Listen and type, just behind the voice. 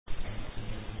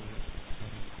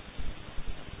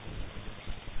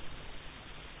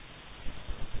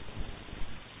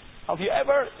Have you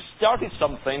ever started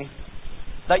something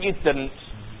that you didn't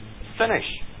finish?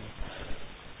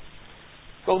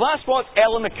 Well, that's what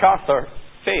Ellen MacArthur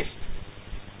faced.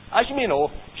 As you may know,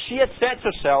 she had set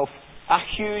herself a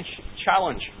huge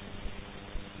challenge.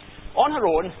 On her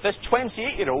own, this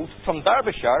 28-year-old from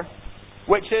Derbyshire,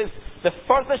 which is the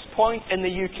furthest point in the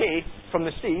UK from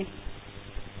the sea,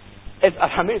 is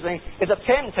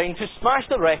attempting to smash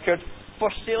the record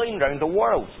for sailing round the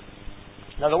world.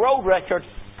 Now, the world record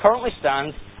currently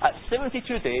stands at 72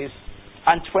 days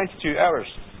and 22 hours.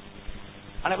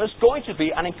 And it was going to be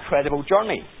an incredible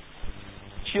journey.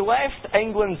 She left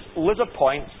England's Lizard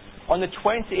Point on the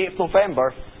 28th of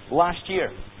November last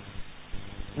year.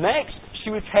 Next,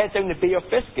 she would head down the Bay of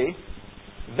Biscay,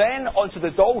 then onto the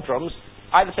Doldrums,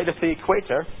 either side of the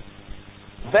equator,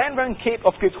 then round Cape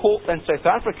of Good Hope in South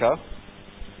Africa,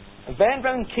 then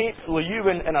round Cape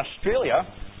Leeuwin in Australia,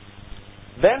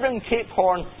 then round Cape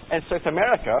Horn in South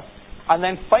America, and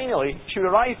then finally she would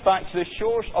arrive back to the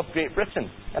shores of Great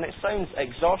Britain. And it sounds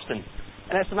exhausting.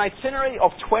 And it's an itinerary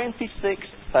of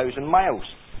 26,000 miles.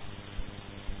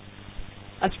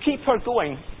 And to keep her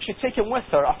going, she'd taken with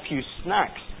her a few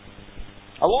snacks.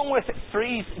 Along with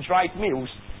freeze-dried meals,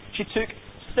 she took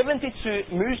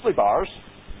 72 muesli bars,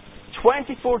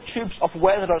 24 tubes of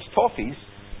Weathers toffees,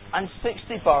 and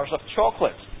 60 bars of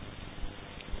chocolate.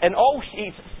 In all, she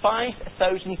eats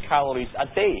 5,000 calories a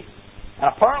day. And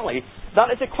apparently,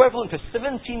 that is equivalent to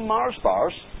 17 Mars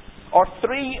bars or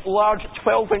 3 large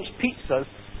 12-inch pizzas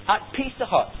at Pizza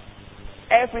Hut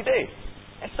every day.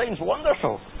 It sounds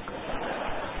wonderful.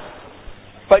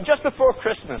 But just before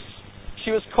Christmas, she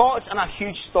was caught in a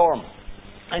huge storm,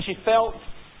 and she felt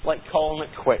like calling it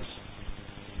quits.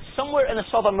 Somewhere in the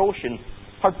Southern Ocean,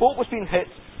 her boat was being hit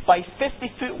by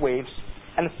 50-foot waves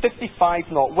and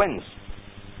 55-knot winds.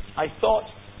 I thought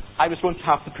I was going to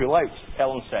have to pull out,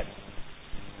 Ellen said.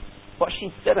 But she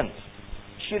didn't.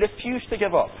 She refused to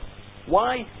give up.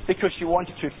 Why? Because she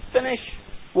wanted to finish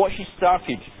what she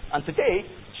started. And today,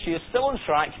 she is still on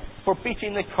track for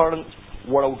beating the current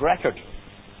world record.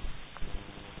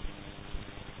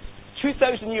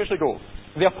 2,000 years ago,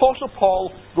 the Apostle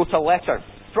Paul wrote a letter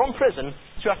from prison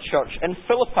to a church in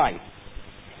Philippi.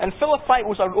 And Philippi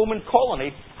was a Roman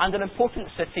colony and an important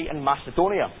city in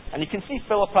Macedonia. And you can see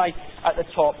Philippi at the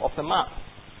top of the map.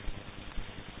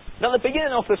 Now, at the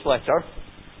beginning of this letter,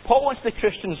 Paul wants the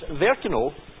Christians there to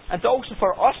know, and also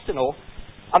for us to know,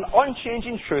 an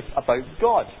unchanging truth about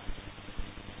God.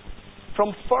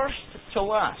 From first to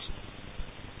last,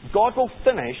 God will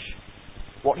finish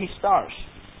what He starts.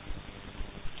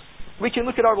 We can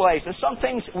look at our lives, and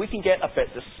sometimes we can get a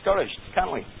bit discouraged,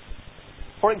 can't we?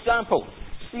 For example,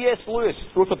 C.S. Lewis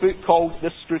wrote a book called The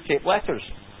Screwtape Letters,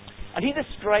 and he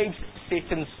describes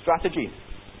Satan's strategy.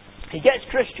 He gets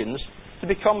Christians to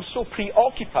become so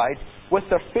preoccupied with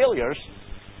their failures,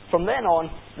 from then on,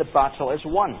 the battle is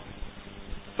won.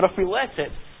 But if we let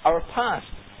it, our past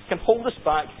can hold us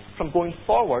back from going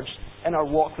forwards in our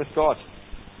walk with God.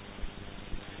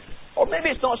 Or maybe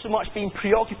it's not so much being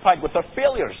preoccupied with our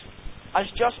failures as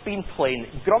just being plain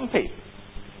grumpy.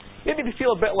 Maybe we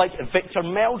feel a bit like Victor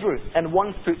Meldrew in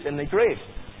One Foot in the Grave,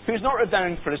 who's not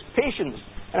renowned for his patience,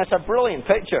 and it's a brilliant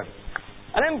picture.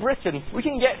 And in Britain, we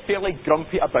can get fairly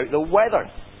grumpy about the weather.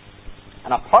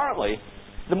 And apparently,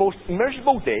 the most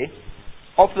miserable day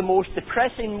of the most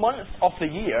depressing month of the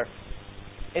year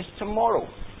is tomorrow.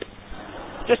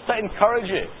 Just to encourage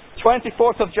you,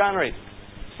 24th of January.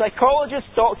 Psychologist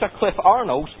Dr. Cliff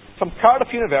Arnold from Cardiff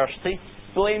University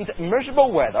blamed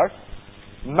miserable weather,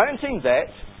 mounting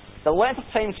debt, the length of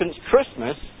time since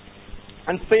Christmas,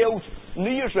 and failed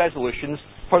New Year's resolutions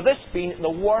for this being the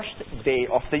worst day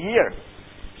of the year.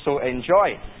 So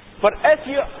enjoy. But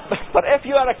if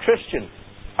you are a Christian,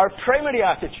 our primary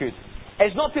attitude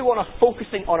is not to be one of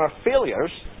focusing on our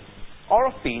failures or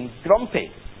of being grumpy.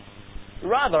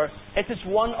 Rather, it is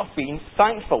one of being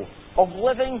thankful, of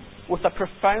living with a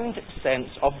profound sense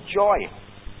of joy.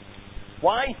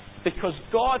 Why? Because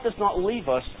God does not leave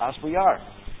us as we are.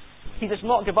 He does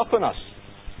not give up on us.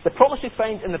 The promise we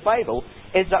find in the Bible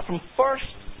is that from first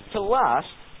to last,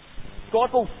 God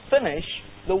will finish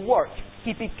the work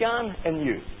He began in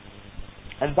you.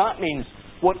 And that means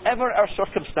whatever our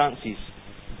circumstances,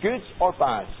 good or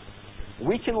bad,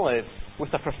 we can live with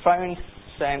a profound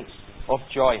sense of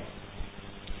joy.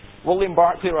 William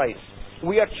Barclay writes,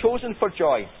 "We are chosen for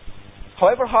joy.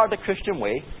 However hard the Christian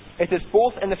way, it is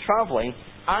both in the travelling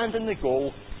and in the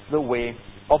goal, the way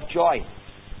of joy."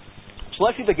 So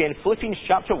let's read again Philippians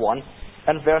chapter 1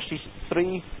 and verses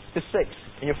 3 to 6.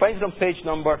 And you'll find it on page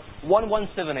number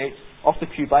 1178 of the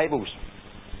Pew Bibles.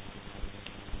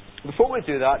 Before we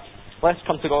do that, Let's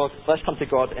come to God. Let's come to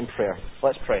God in prayer.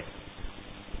 Let's pray.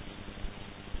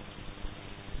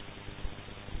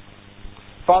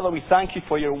 Father, we thank you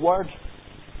for your word.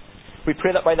 We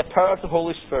pray that by the power of the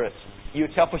Holy Spirit, you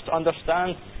would help us to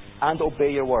understand and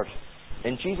obey your word.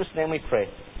 In Jesus' name we pray.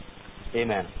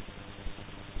 Amen.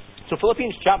 So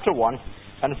Philippians chapter 1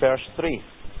 and verse 3.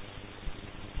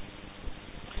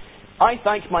 I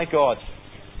thank my God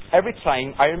every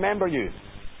time I remember you.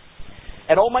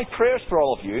 In all my prayers for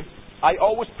all of you, I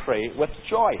always pray with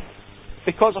joy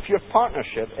because of your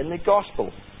partnership in the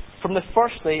gospel from the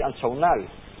first day until now,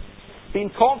 being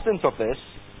confident of this,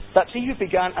 that he who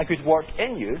began a good work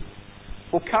in you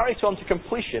will carry it on to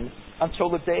completion until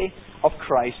the day of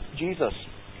Christ Jesus.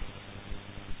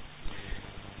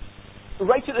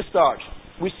 Right at the start,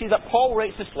 we see that Paul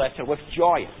writes this letter with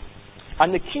joy.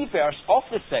 And the key verse of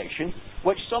this section,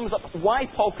 which sums up why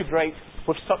Paul could write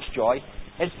with such joy,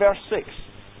 is verse 6.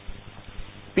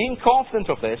 Being confident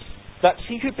of this, that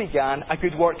he who began a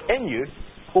good work in you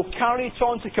will carry it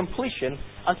on to completion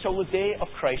until the day of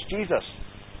Christ Jesus.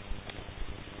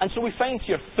 And so we find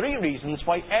here three reasons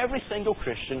why every single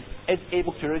Christian is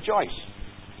able to rejoice.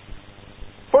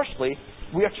 Firstly,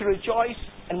 we are to rejoice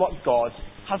in what God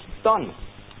has done.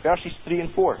 Verses 3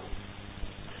 and 4.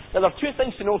 Now there are two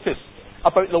things to notice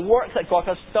about the work that God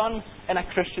has done in a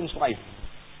Christian's life.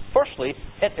 Firstly,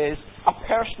 it is a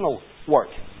personal work.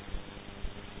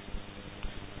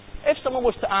 If someone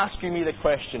was to ask me the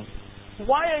question,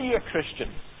 why are you a Christian?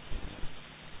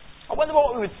 I wonder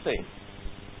what we would say.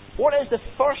 What is the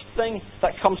first thing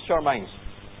that comes to our minds?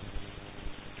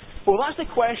 Well, that's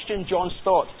the question John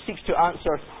Stott seeks to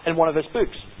answer in one of his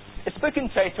books. It's a book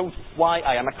entitled Why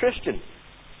I Am a Christian.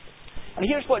 And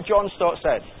here's what John Stott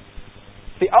said.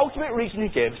 The ultimate reason he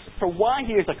gives for why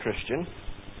he is a Christian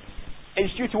is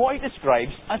due to what he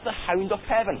describes as the hound of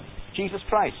heaven, Jesus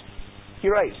Christ. He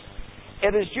writes,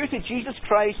 it is due to Jesus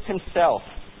Christ himself,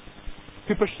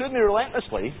 who pursued me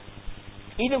relentlessly,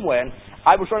 even when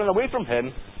I was running away from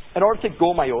him in order to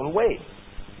go my own way.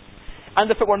 And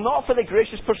if it were not for the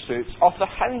gracious pursuit of the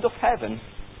hound of heaven,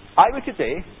 I would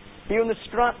today be on the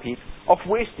scrap heap of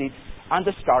wasted and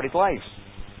discarded lives.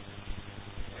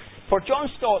 For John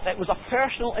Stott, it was a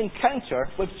personal encounter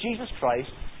with Jesus Christ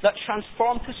that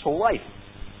transformed his whole life.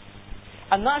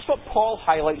 And that's what Paul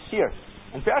highlights here.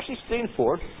 In verses 3 and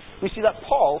 4, we see that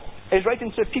Paul is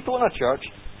writing to people in a church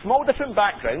from all different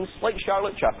backgrounds, like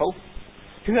Charlotte Chapel,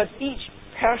 who had each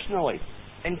personally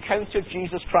encountered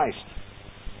Jesus Christ.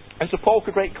 And so Paul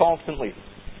could write confidently,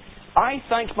 I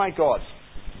thank my God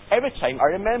every time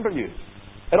I remember you.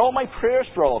 In all my prayers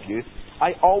for all of you,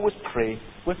 I always pray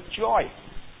with joy.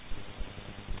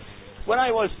 When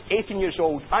I was 18 years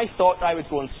old, I thought I would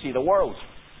go and see the world.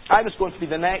 I was going to be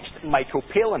the next Michael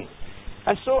Palin.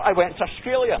 And so I went to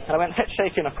Australia, and I went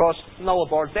hitchhiking across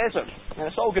Nullarbor Desert. And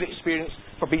it's all good experience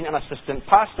for being an assistant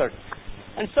pastor.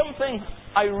 And something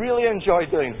I really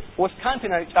enjoyed doing was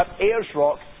camping out at Ayers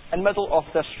Rock in the middle of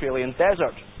the Australian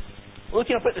desert,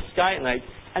 looking up at the sky at night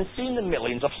and seeing the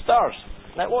millions of stars.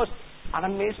 And it was an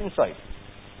amazing sight.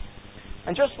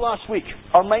 And just last week,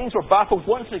 our minds were baffled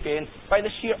once again by the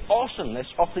sheer awesomeness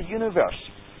of the universe.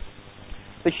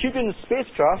 The Huygens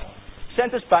spacecraft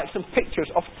sent us back some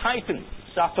pictures of Titan,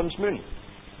 Saturn's moon,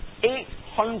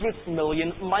 800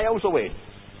 million miles away.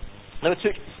 Now, it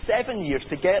took 7 years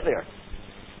to get there.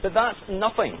 But that's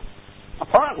nothing.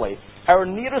 Apparently, our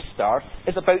nearest star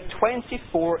is about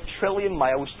 24 trillion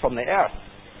miles from the Earth.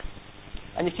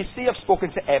 And you can see I've spoken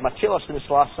to Emma Taylor since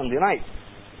last Sunday night.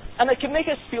 And it can make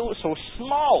us feel so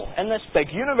small in this big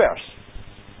universe.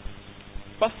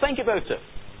 But think about it.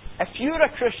 If you're a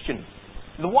Christian,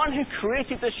 the one who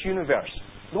created this universe,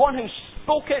 the one who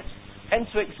spoke it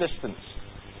into existence,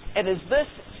 it is this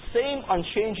same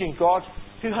unchanging God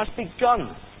who has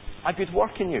begun a good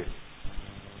work in you.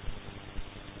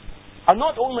 And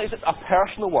not only is it a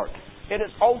personal work, it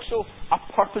is also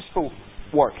a purposeful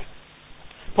work.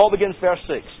 Paul begins verse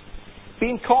 6.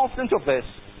 Being confident of this,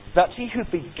 that he who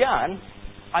began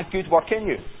a good work in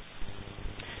you.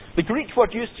 The Greek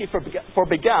word used here for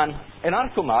began, in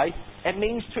archomai, it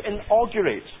means to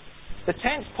inaugurate. The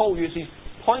tense Paul uses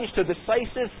points to a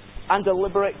decisive and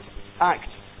deliberate act.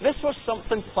 This was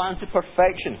something planned to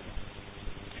perfection.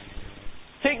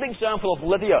 Take the example of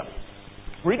Lydia.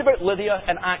 Read about Lydia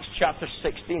in Acts chapter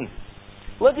 16.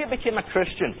 Lydia became a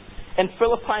Christian in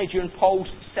Philippi during Paul's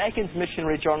second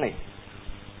missionary journey.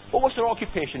 What was her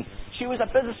occupation? She was a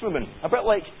businesswoman, a bit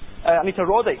like Anita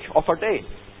Roddick of her day.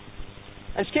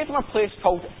 And she came from a place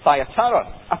called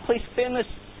Thyatira, a place famous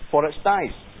for its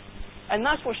dyes. And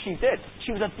that's what she did.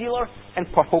 She was a dealer in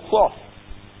purple cloth.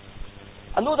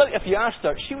 And no doubt if you asked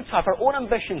her, she would have her own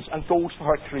ambitions and goals for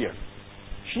her career.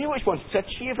 She knew what she wanted to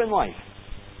achieve in life.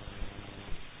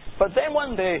 But then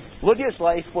one day, Lydia's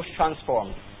life was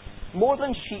transformed, more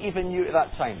than she even knew at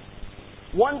that time.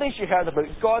 One day she heard about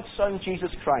God's Son,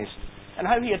 Jesus Christ, and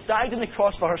how He had died on the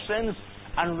cross for her sins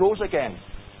and rose again.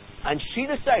 And she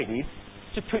decided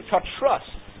to put her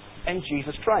trust in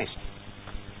Jesus Christ.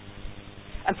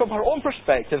 And from her own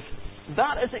perspective,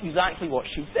 that is exactly what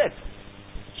she did.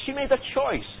 She made a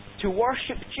choice to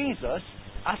worship Jesus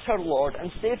as her Lord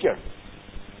and Saviour.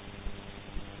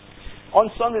 On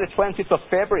Sunday the 20th of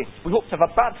February, we hope to have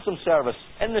a baptism service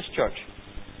in this church.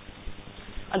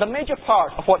 And a major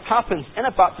part of what happens in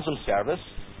a baptism service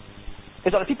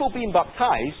is that the people being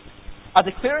baptised are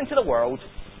declaring to the world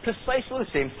precisely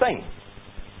the same thing.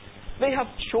 They have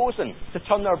chosen to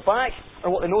turn their back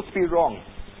on what they know to be wrong.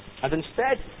 And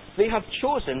instead, they have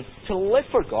chosen to live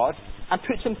for God and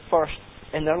put Him first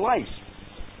in their lives.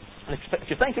 And if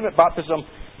you're thinking about baptism,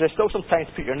 there's still some time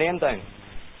to put your name down.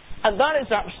 And that is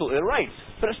absolutely right,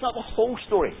 but it's not the whole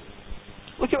story.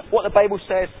 Look at what the Bible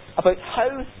says about how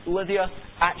Lydia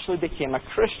actually became a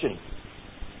Christian.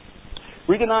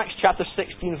 Read in Acts chapter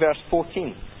 16, verse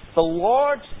 14. The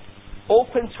Lord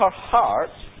opened her heart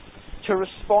to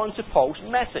respond to Paul's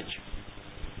message.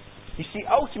 You see,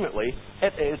 ultimately,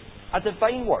 it is a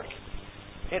divine work.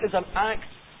 It is an act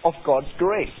of God's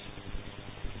grace.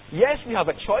 Yes, we have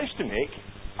a choice to make,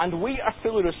 and we are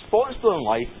fully responsible in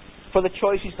life for the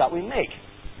choices that we make.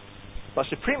 But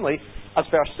supremely, as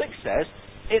verse 6 says,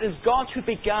 it is God who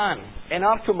began,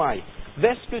 enarchomai,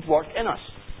 this good work in us.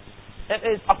 It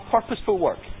is a purposeful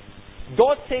work.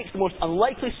 God takes the most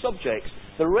unlikely subjects,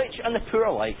 the rich and the poor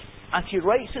alike, and He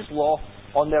writes His law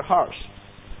on their hearts.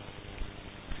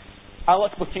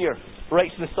 Alex Boutir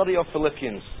writes in the study of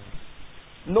Philippians,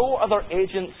 no other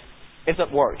agent is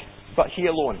at work but He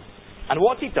alone. And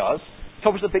what He does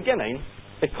covers the beginning,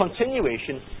 the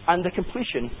continuation, and the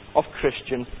completion of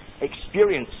Christian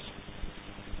experience.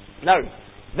 Now,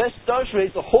 this does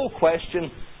raise the whole question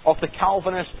of the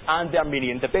Calvinist and the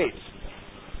Arminian debates.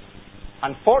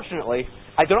 Unfortunately,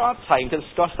 I do not have time to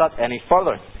discuss that any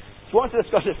further. If you want to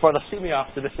discuss it further, see me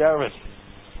after the service.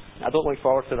 I don't look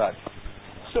forward to that.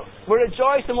 So, we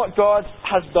rejoice in what God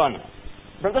has done.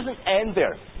 But it doesn't end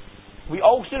there. We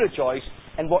also rejoice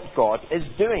in what God is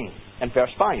doing in verse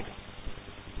 5.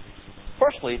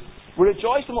 Firstly, we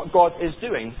rejoice in what God is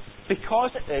doing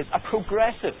because it is a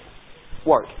progressive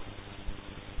work.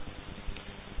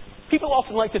 People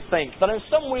often like to think that in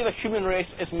some way the human race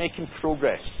is making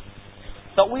progress,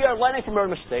 that we are learning from our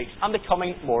mistakes and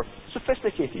becoming more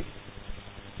sophisticated.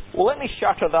 Well, let me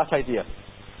shatter that idea.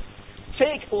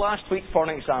 Take last week for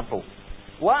an example.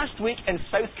 Last week in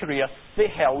South Korea, they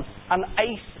held an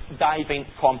ice diving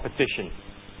competition.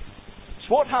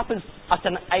 So what happens at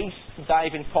an ice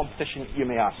diving competition, you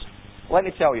may ask? Let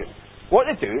me tell you. What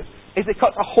they do is they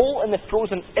cut a hole in the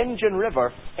frozen Imjin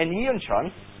River in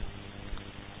Yeoncheon,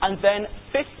 and then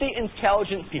 50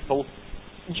 intelligent people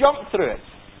jump through it.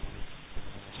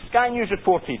 Sky News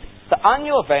reported the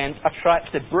annual event attracts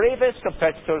the bravest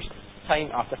competitors time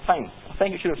after time. I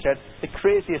think it should have said the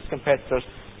craziest competitors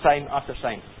time after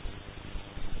time.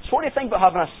 So what do you think about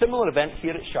having a similar event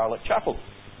here at Charlotte Chapel?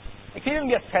 It can even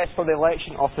be a test for the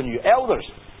election of the new elders.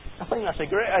 I think that's a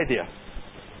great idea.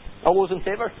 All those in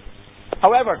favour?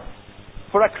 However,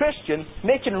 for a Christian,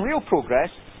 making real progress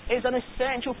is an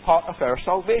essential part of our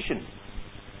salvation.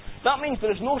 That means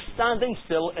there is no standing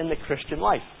still in the Christian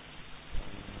life.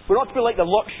 We're not to be like the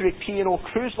luxury P&O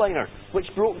cruise liner, which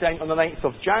broke down on the 9th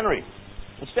of January.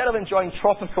 Instead of enjoying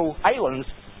tropical islands,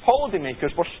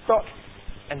 holidaymakers were stuck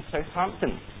in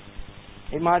Southampton.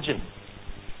 Imagine.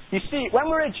 You see, when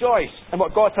we rejoice in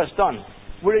what God has done,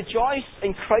 we rejoice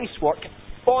in Christ's work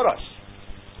for us,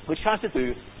 which has to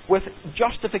do with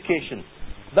justification.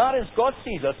 That is, God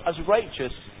sees us as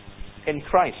righteous in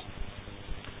Christ.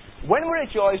 When we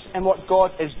rejoice in what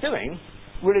God is doing,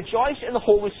 we rejoice in the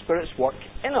Holy Spirit's work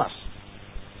in us.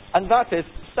 And that is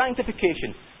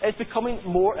sanctification. It's becoming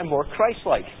more and more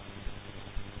Christ-like.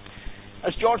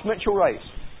 As George Mitchell writes,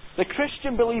 the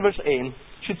Christian believer's aim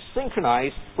should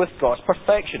synchronize with God's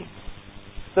perfection.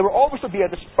 There will always be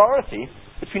a disparity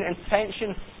between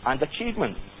intention and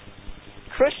achievement.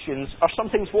 Christians are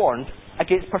sometimes warned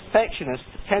against perfectionist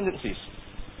tendencies.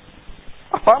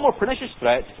 A far more pernicious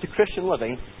threat to Christian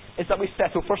living is that we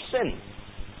settle for sin,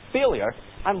 failure,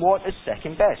 and what is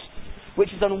second best, which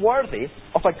is unworthy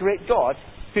of a great God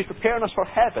who's preparing us for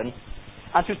heaven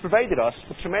and who's provided us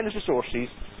with tremendous resources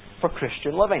for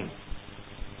Christian living.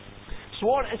 So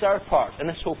what is our part in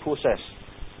this whole process?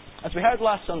 As we heard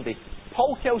last Sunday,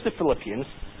 Paul tells the Philippians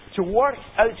to work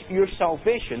out your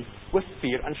salvation with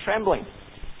fear and trembling.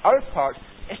 Our part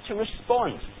is to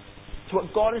respond to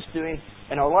what God is doing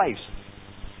in our lives.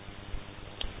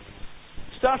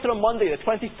 Starting on Monday, the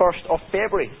 21st of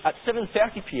February at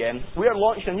 7:30 p.m, we are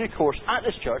launching a new course at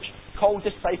this church called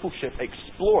Discipleship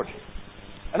Explored.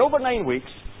 And over 9 weeks,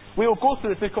 we will go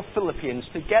through the book of Philippians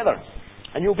together,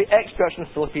 and you'll be experts in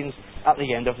Philippians at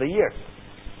the end of the year.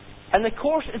 And the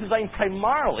course is designed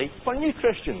primarily for new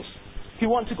Christians who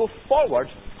want to go forward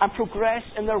and progress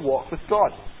in their walk with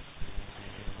God.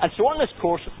 And so on this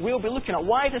course, we'll be looking at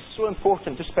why it is so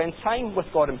important to spend time with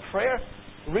God in prayer,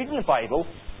 reading the Bible,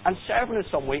 and serving in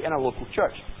some way in our local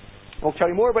church. We'll tell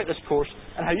you more about this course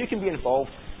and how you can be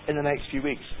involved in the next few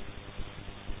weeks.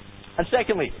 And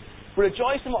secondly, we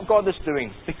rejoice in what God is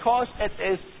doing because it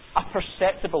is a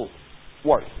perceptible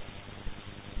work.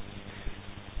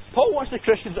 Paul wants the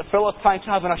Christians at Philippi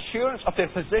to have an assurance of their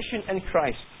position in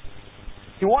Christ.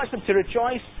 He wants them to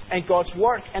rejoice in God's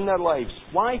work in their lives.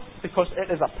 Why? Because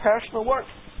it is a personal work,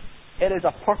 it is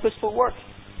a purposeful work,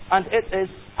 and it is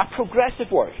a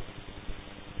progressive work.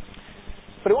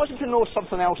 But he wants them to know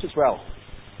something else as well.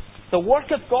 The work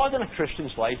of God in a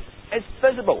Christian's life is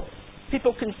visible.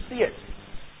 People can see it.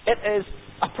 It is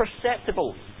a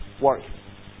perceptible work.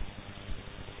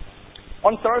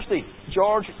 On Thursday,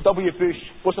 George W. Bush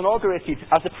was inaugurated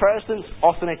as the President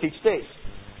of the United States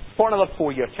for another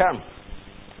 4-year term.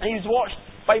 And he was watched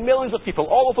by millions of people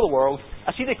all over the world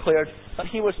as he declared that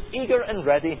he was eager and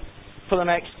ready for the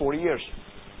next 4 years.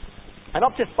 And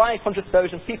up to 500,000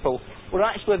 people were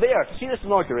actually there to see this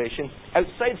inauguration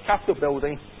outside the Capitol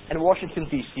building in Washington,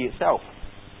 D.C. itself.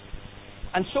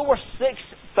 And so were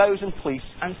 6,000 police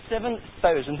and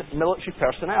 7,000 military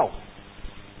personnel.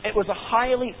 It was a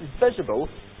highly visible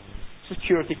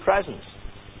security presence.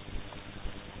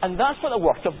 And that's what the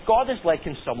work of God is like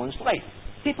in someone's life.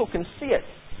 People can see it.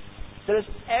 There is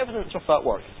evidence of that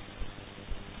work.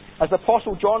 As the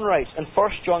Apostle John writes in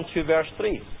 1 John 2 verse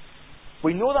 3,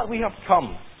 we know that we have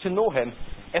come to know Him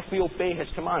if we obey His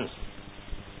commands.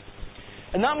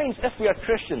 And that means if we are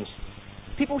Christians,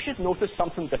 people should notice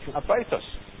something different about us.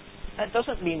 It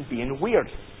doesn't mean being weird.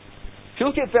 If you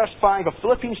look at verse 5 of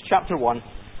Philippians chapter 1,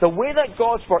 the way that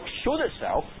God's work showed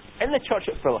itself in the church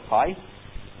at Philippi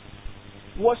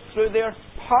was through their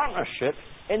partnership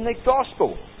in the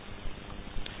gospel.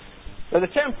 Now, the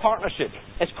term partnership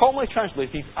is commonly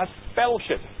translated as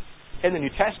fellowship in the New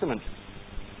Testament.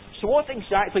 So what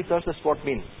exactly does this word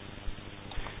mean?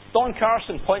 Don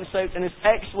Carson points out in his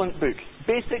excellent book,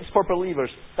 Basics for Believers,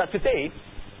 that today,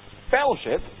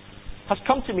 fellowship has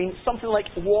come to mean something like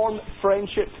warm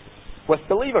friendship with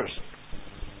believers.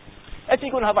 If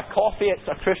you're going to have a coffee at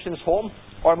a Christian's home,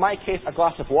 or in my case, a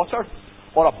glass of water,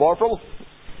 or a Bovril,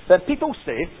 then people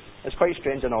say, it's quite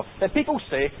strange I know, then people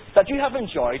say that you have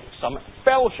enjoyed some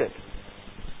fellowship.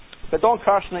 But Don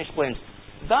Carson explains,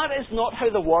 that is not how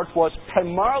the word was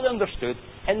primarily understood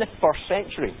in the first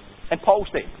century, in Paul's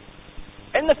day.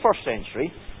 In the first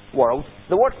century world,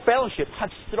 the word fellowship had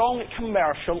strong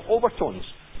commercial overtones.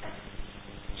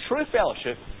 True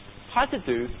fellowship had to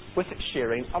do with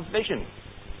sharing a vision.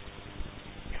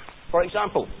 For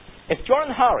example, if John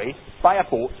and Harry buy a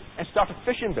boat and start a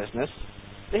fishing business,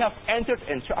 they have entered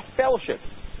into a fellowship,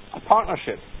 a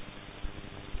partnership.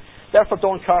 Therefore,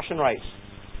 Don Carson writes,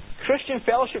 Christian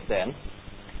fellowship, then,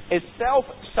 is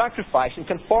self-sacrifice and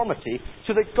conformity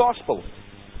to the gospel.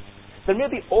 There may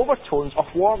be overtones of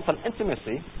warmth and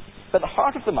intimacy, but the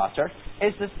heart of the matter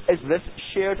is this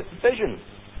shared vision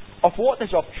of what is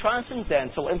of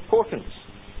transcendental importance,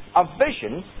 a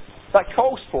vision that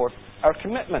calls forth our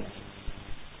commitment.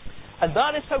 And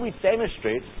that is how we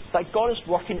demonstrate that God is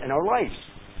working in our lives.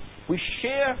 We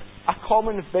share a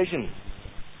common vision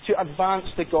to advance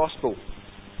the gospel.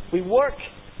 We work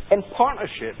in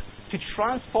partnership to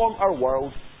transform our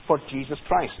world for Jesus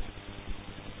Christ.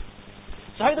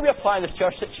 So how do we apply this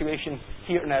church situation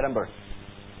here in Edinburgh?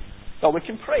 Well, we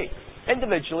can pray,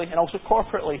 individually and also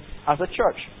corporately as a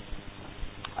church.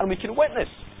 And we can witness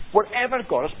wherever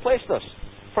God has placed us.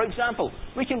 For example,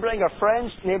 we can bring our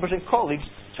friends, neighbours and colleagues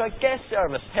to a guest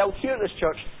service held here at this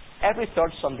church every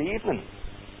third Sunday evening.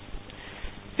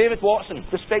 David Watson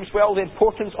describes well the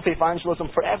importance of evangelism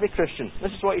for every Christian.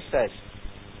 This is what he says.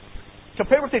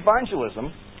 Compared with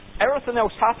evangelism, everything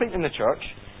else happening in the church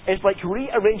is like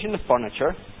rearranging the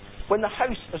furniture when the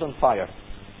house is on fire.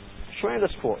 Show you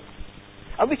this quote.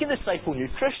 And we can disciple new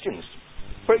Christians.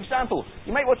 For example,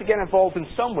 you might want to get involved in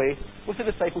some way with the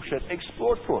Discipleship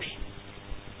Explored course.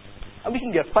 And we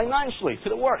can give financially to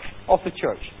the work of the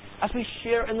church as we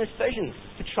share in this vision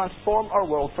to transform our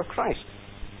world for Christ.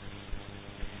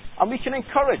 And we can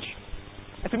encourage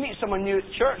If we meet someone new at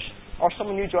church, or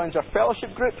someone new joins our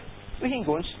fellowship group, we can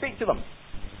go and speak to them.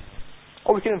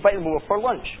 Or we can invite them over for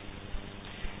lunch.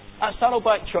 At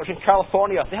Saddleback Church in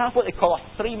California, they have what they call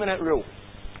a 3-minute rule.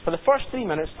 For the first 3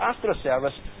 minutes after a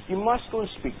service, you must go and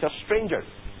speak to a stranger.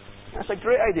 That's a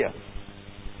great idea.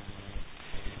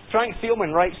 Frank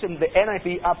Thielman writes in the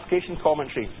NIV application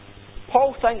commentary,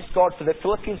 Paul thanks God for the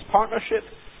Philippians' partnership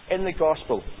in the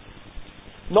gospel,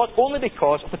 not only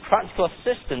because of the practical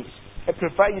assistance it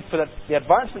provided for the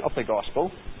advancement of the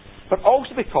gospel, but also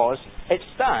because it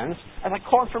stands as a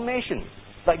confirmation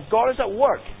that God is at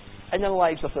work in the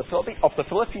lives of the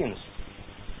Philippians.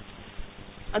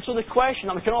 And so the question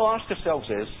that we can all ask ourselves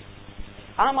is,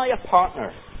 am I a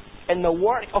partner in the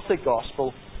work of the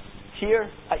gospel here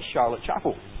at Charlotte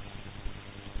Chapel?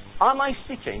 Am I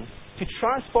seeking to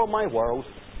transform my world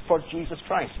for Jesus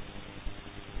Christ?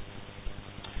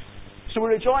 So we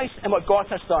rejoice in what God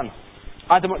has done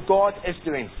and in what God is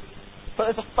doing. But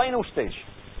there's a final stage.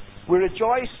 We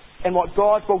rejoice in what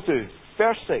God will do.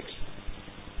 Verse 6.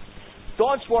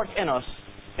 God's work in us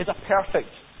is a perfect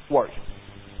work.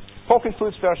 Paul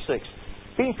concludes verse 6.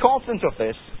 Being confident of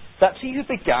this, that he who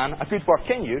began a good work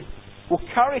in you will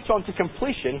carry it on to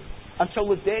completion until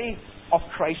the day of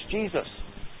Christ Jesus.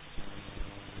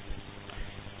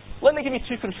 Let me give you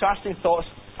two contrasting thoughts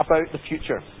about the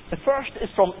future. The first is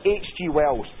from H.G.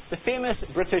 Wells, the famous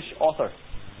British author.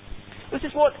 This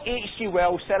is what H.G.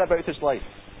 Wells said about his life.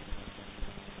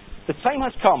 The time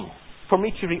has come for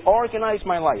me to reorganize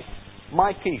my life,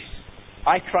 my peace.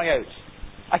 I cry out.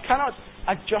 I cannot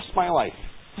adjust my life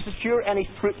to secure any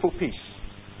fruitful peace.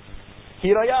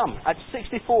 Here I am, at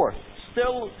 64,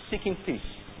 still seeking peace.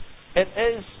 It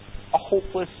is a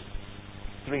hopeless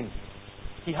dream.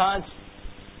 He has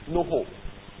no hope.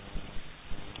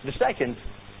 The second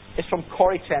is from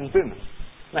Corrie ten Boom.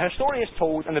 Now, her story is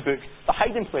told in the book The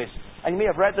Hiding Place, and you may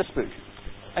have read this book.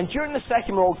 And during the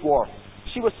Second World War,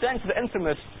 she was sent to the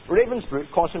infamous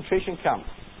Ravensbrück concentration camp.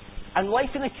 And life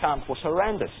in the camp was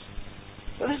horrendous.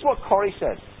 But this is what Corrie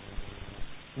said.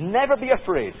 Never be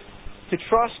afraid to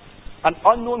trust an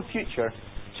unknown future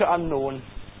to unknown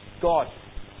God.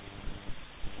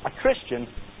 A Christian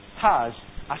has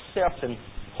a certain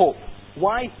hope.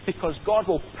 Why? Because God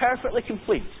will perfectly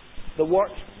complete the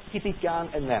work He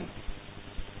began in them.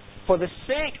 For the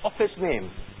sake of His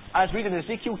name, as we read in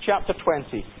Ezekiel chapter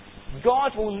 20,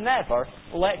 God will never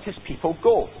let His people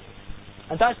go.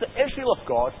 And as the Israel of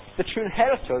God, the true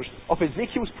inheritors of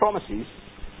Ezekiel's promises,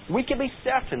 we can be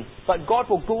certain that God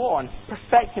will go on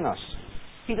perfecting us.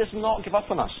 He does not give up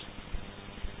on us.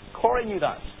 Corrie knew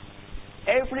that.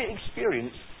 Every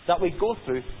experience that we go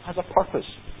through has a purpose.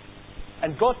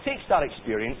 And God takes that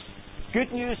experience,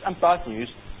 good news and bad news,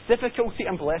 difficulty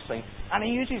and blessing, and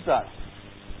He uses that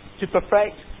to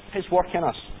perfect His work in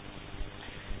us.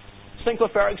 Sinclair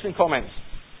Ferguson comments,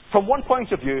 from one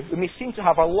point of view, we may seem to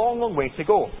have a long, long way to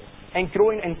go in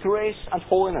growing in grace and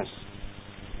holiness.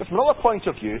 But from another point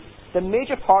of view, the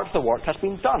major part of the work has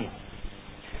been done.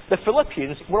 The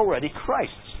Philippians were already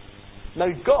Christ's. Now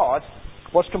God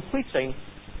was completing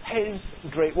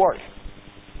His great work.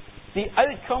 The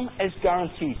outcome is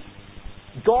guaranteed.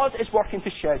 God is working to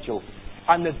schedule,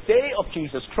 and the day of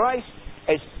Jesus Christ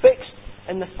is fixed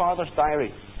in the Father's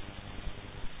diary.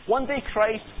 One day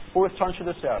Christ will return to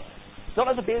this earth,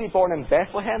 not as a baby born in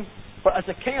Bethlehem, but as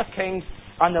the King of Kings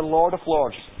and the Lord of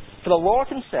Lords. For the Lord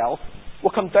Himself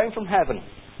will come down from heaven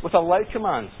with a loud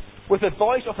command, with the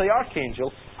voice of the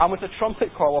archangel, and with the trumpet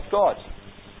call of God.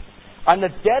 And the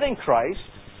dead in Christ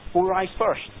will rise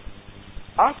first.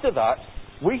 After that,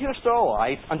 we who are still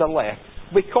alive and are left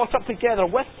will be caught up together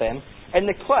with them in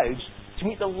the clouds to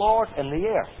meet the Lord in the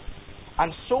air.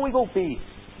 And so we will be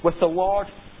with the Lord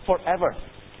forever.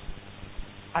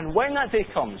 And when that day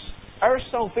comes, our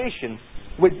salvation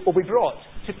will be brought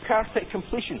to perfect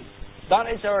completion. That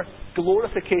is our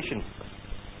glorification.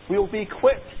 We will be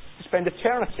equipped to spend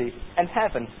eternity in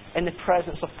heaven in the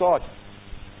presence of God.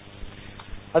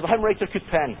 As a hymn writer could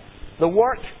pen, the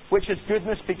work which His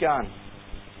goodness began,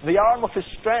 the arm of His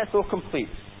strength will complete.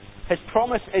 His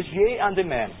promise is yea and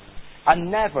amen,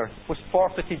 and never was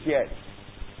forfeited yet.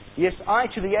 Yes, I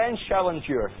to the end shall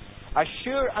endure, as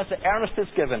sure as the earnest is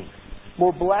given,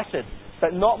 more blessed,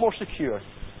 but not more secure,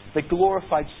 the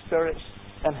glorified spirits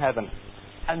in heaven.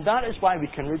 And that is why we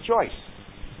can rejoice.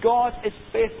 God is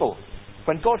faithful.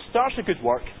 When God starts a good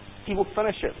work, He will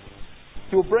finish it.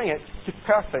 He will bring it to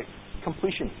perfect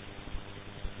completion.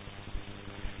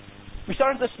 We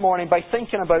started this morning by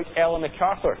thinking about Ellen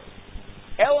MacArthur.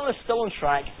 Ellen is still on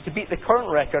track to beat the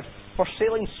current record for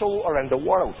sailing solo around the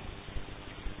world.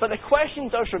 But the question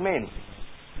does remain,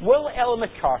 will Ellen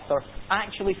MacArthur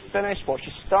actually finish what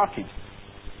she started?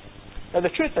 Now, the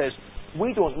truth is,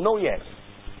 we don't know yet.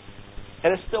 It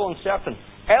is still uncertain.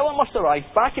 Ella must arrive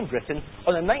back in Britain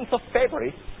on the 9th of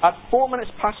February at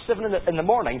 7:04 in the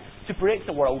morning to break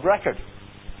the world record.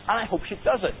 And I hope she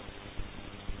does it.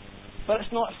 But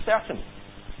it's not certain.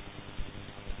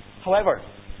 However,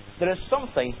 there is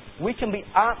something we can be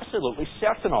absolutely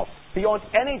certain of, beyond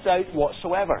any doubt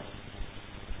whatsoever.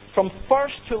 From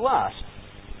first to last,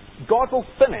 God will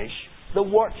finish the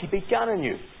work He began in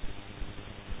you.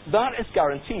 That is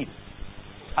guaranteed.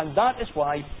 And that is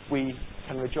why we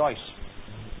can rejoice.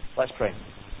 Let's pray.